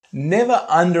Never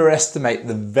underestimate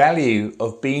the value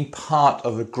of being part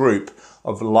of a group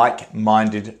of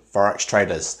like-minded Forex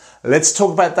traders. Let's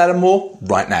talk about that and more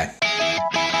right now.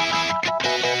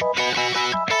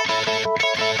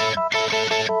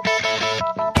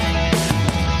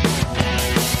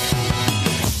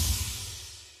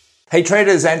 Hey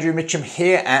traders, Andrew Mitchum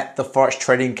here at the Forex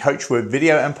Trading Coach with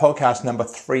video and podcast number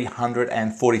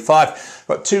 345.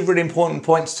 Got two really important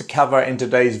points to cover in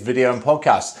today's video and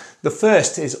podcast. The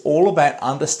first is all about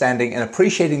understanding and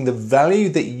appreciating the value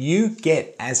that you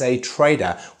get as a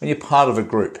trader when you're part of a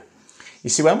group. You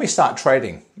see, when we start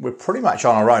trading, we're pretty much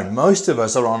on our own. Most of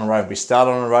us are on our own. We start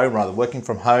on our own, rather working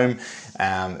from home.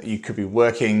 You could be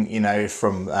working,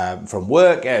 from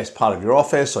work as part of your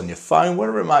office, on your phone,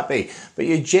 whatever it might be. But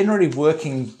you're generally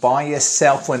working by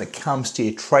yourself when it comes to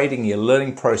your trading, your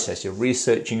learning process. You're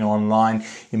researching online.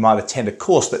 You might attend a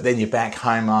course, but then you're back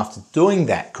home after doing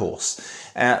that course.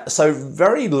 So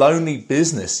very lonely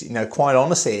business, quite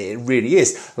honestly, it really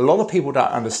is. A lot of people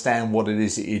don't understand what it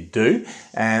is that you do,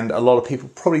 and a lot of people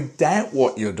probably doubt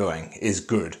what you're doing is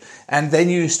good. And then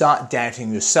you start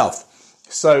doubting yourself.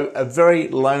 So a very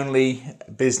lonely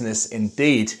business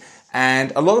indeed.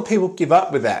 And a lot of people give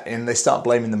up with that and they start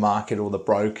blaming the market or the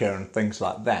broker and things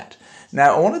like that.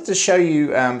 Now, I wanted to show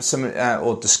you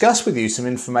or discuss with you some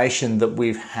information that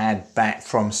we've had back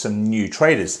from some new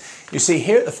traders. You see,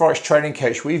 here at the Forex Trading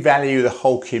Coach, we value the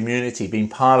whole community, being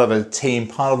part of a team,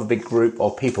 part of a big group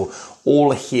of people,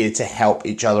 all here to help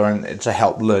each other and to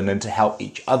help learn and to help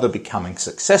each other becoming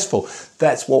successful.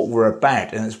 That's what we're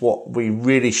about, and it's what we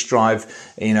really strive,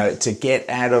 to get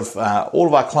out of all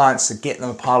of our clients, to get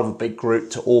them a part of a big group,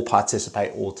 to all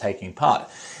participate, all taking part.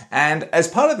 And as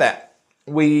part of that,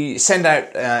 we send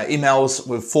out emails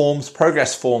with forms,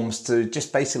 progress forms, to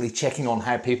just basically checking on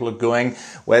how people are going,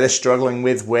 where they're struggling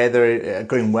with, where they're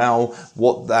going well,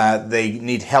 what they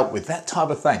need help with, that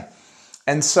type of thing.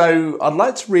 And so I'd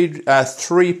like to read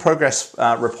three progress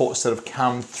reports that have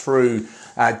come through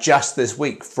just this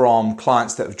week from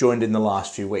clients that have joined in the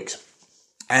last few weeks.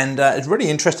 And it's really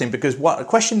interesting because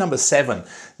question number 7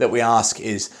 that we ask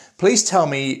is, please tell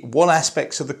me what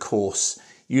aspects of the course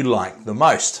you like the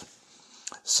most.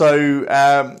 So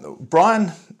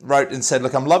Brian wrote and said,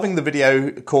 look, I'm loving the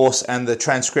video course and the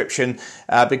transcription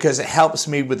because it helps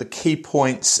me with the key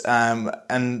points.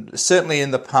 And certainly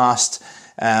in the past,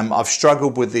 I've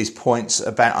struggled with these points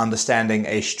about understanding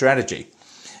a strategy.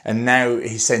 And now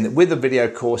he's saying that with the video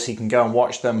course, he can go and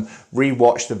watch them,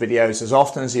 re-watch the videos as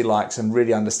often as he likes and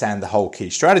really understand the whole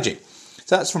key strategy.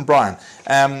 So that's from Brian.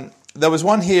 There was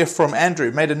one here from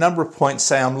Andrew, made a number of points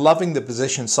saying, I'm loving the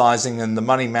position sizing and the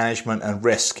money management and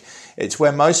risk. It's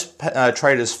where most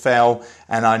traders fail,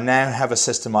 and I now have a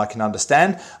system I can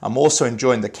understand. I'm also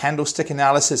enjoying the candlestick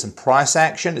analysis and price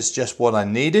action. It's just what I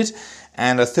needed.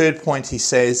 And a third point he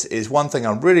says is, one thing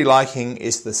I'm really liking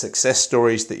is the success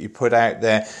stories that you put out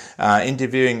there,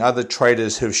 interviewing other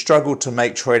traders who've struggled to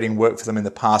make trading work for them in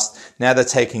the past. Now they're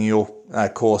taking your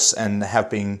course and have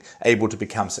been able to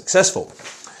become successful.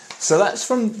 So that's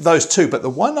from those two, but the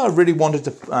one I really wanted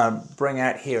to bring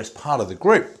out here as part of the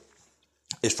group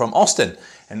is from Austin.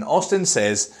 And Austin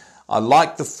says, I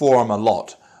like the forum a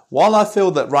lot. While I feel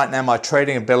that right now my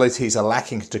trading abilities are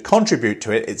lacking to contribute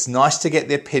to it, it's nice to get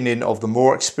the opinion of the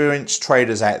more experienced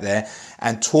traders out there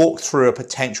and talk through a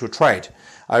potential trade.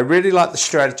 I really like the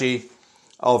strategy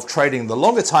of trading the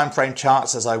longer time frame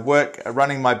charts as I work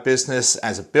running my business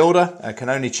as a builder. I can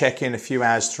only check in a few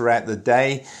hours throughout the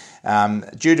day.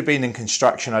 Due to being in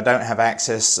construction, I don't have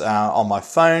access on my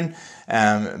phone,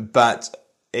 but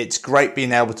it's great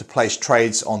being able to place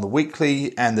trades on the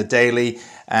weekly and the daily,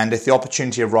 and if the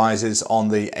opportunity arises on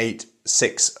the 8,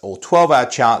 6 or 12 hour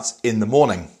charts in the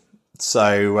morning.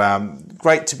 So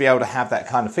great to be able to have that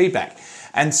kind of feedback.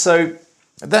 And so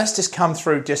that's just come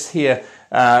through just here,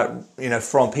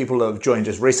 from people that have joined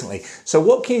us recently. So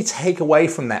what can you take away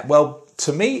from that? Well,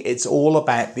 to me, it's all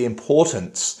about the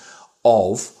importance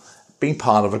of being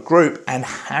part of a group and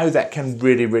how that can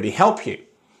really, really help you.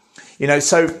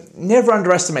 So never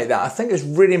underestimate that. I think it's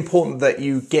really important that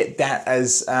you get that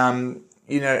as,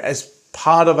 as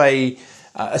part of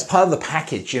the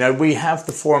package. We have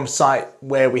the forum site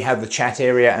where we have the chat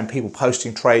area and people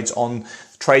posting trades on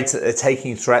trades that they're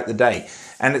taking throughout the day.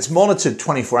 And it's monitored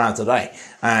 24 hours a day.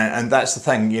 And that's the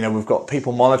thing, we've got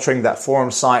people monitoring that forum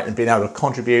site and being able to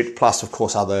contribute, plus, of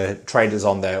course, other traders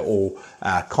on there all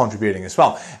contributing as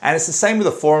well. And it's the same with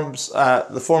the forums.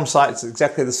 The forum site is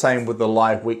exactly the same with the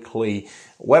live weekly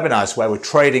webinars where we're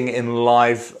trading in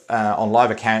live on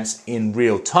live accounts in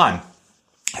real time.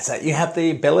 So you have the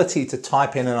ability to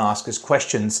type in and ask us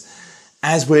questions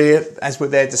as we're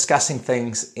there discussing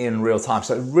things in real time.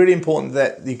 So it's really important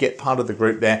that you get part of the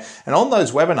group there. And on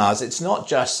those webinars, it's not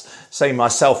just, say,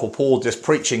 myself or Paul just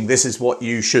preaching, this is what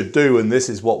you should do and this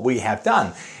is what we have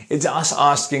done. It's us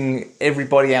asking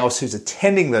everybody else who's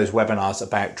attending those webinars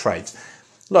about trades.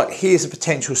 Look, here's a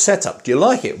potential setup. Do you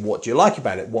like it? What do you like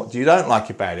about it? What do you don't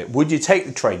like about it? Would you take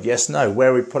the trade? Yes, no.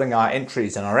 Where are we putting our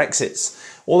entries and our exits?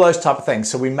 All those type of things.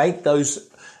 So we make those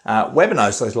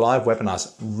webinars, those live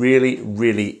webinars, really,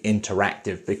 really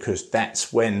interactive, because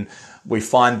that's when we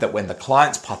find that when the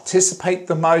clients participate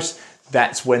the most,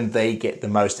 that's when they get the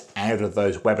most out of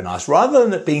those webinars, rather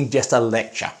than it being just a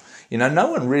lecture. You know,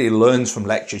 no one really learns from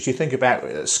lectures. You think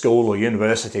about school or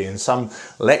university and some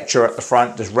lecturer at the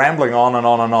front just rambling on and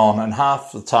on and on, and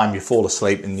half the time you fall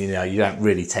asleep and you don't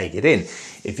really take it in.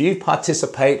 If you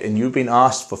participate and you've been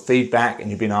asked for feedback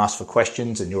and you've been asked for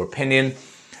questions and your opinion,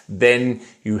 then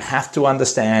you have to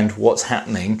understand what's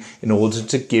happening in order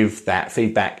to give that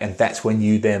feedback. And that's when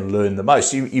you then learn the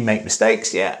most. You make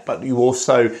mistakes, yeah, but you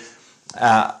also,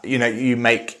 you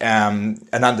make an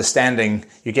understanding,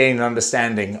 you're getting an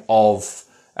understanding of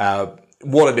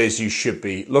what it is you should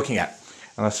be looking at.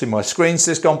 And I see my screen's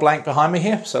just gone blank behind me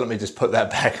here. So let me just put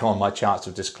that back on. My charts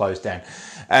have just closed down.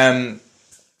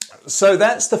 So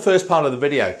that's the first part of the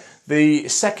video. The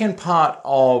second part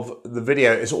of the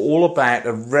video is all about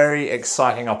a very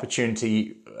exciting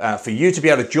opportunity for you to be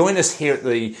able to join us here at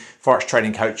the Forex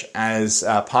Trading Coach as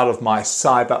part of my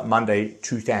Cyber Monday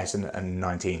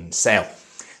 2019 sale.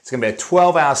 It's going to be a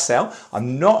 12-hour sale.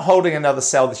 I'm not holding another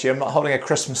sale this year. I'm not holding a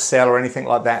Christmas sale or anything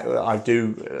like that. I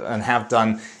do and have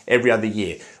done every other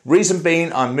year. Reason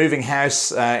being, I'm moving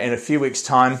house in a few weeks'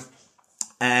 time.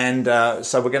 And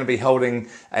so we're going to be holding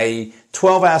a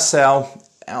 12-hour sale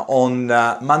on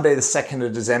Monday the 2nd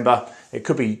of December. It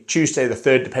could be Tuesday the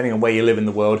 3rd, depending on where you live in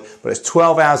the world, but it's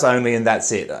 12 hours only and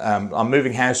that's it. I'm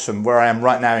moving house from where I am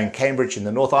right now in Cambridge in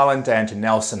the North Island down to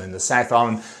Nelson in the South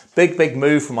Island. Big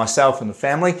move for myself and the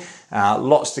family.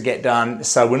 Lots to get done.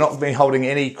 So we're not going to be holding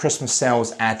any Christmas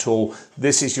sales at all.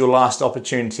 This is your last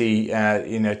opportunity,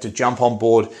 to jump on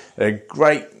board at a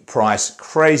great price,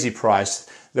 crazy price.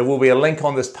 There will be a link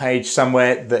on this page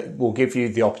somewhere that will give you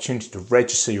the opportunity to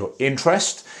register your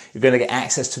interest. You're going to get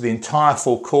access to the entire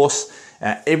full course.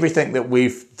 Everything that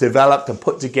we've developed and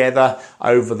put together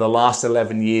over the last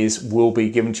 11 years will be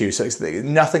given to you. So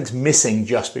nothing's missing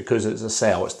just because it's a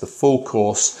sale. It's the full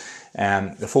course,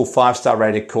 the full 5-star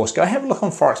rated course. Go have a look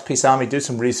on Forex Peace Army, do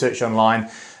some research online,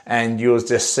 and you'll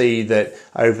just see that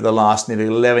over the last nearly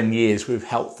 11 years, we've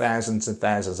helped thousands and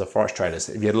thousands of Forex traders.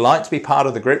 If you'd like to be part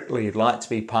of the group, or you'd like to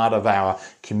be part of our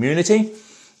community,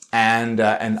 and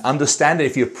understand it,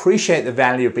 if you appreciate the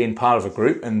value of being part of a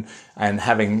group and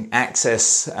having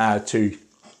access to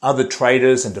other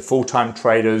traders and to full-time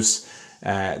traders,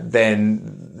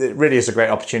 then it really is a great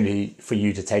opportunity for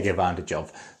you to take advantage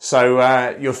of.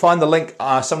 So you'll find the link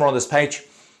somewhere on this page.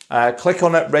 Click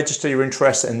on it, register your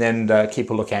interest, and then keep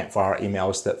a lookout for our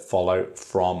emails that follow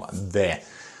from there.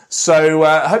 So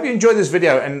I hope you enjoyed this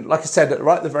video. And like I said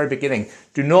right at the very beginning,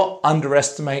 do not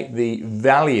underestimate the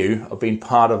value of being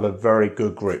part of a very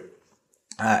good group.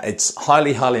 It's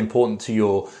highly important to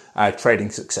your trading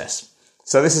success.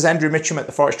 So this is Andrew Mitchum at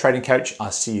the Forex Trading Coach.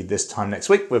 I'll see you this time next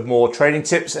week with more trading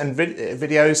tips and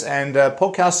videos and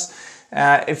podcasts.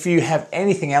 If you have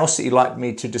anything else that you'd like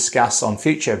me to discuss on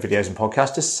future videos and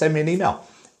podcasts, just send me an email,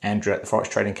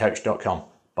 andrew@theforextradingcoach.com.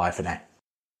 Bye for now.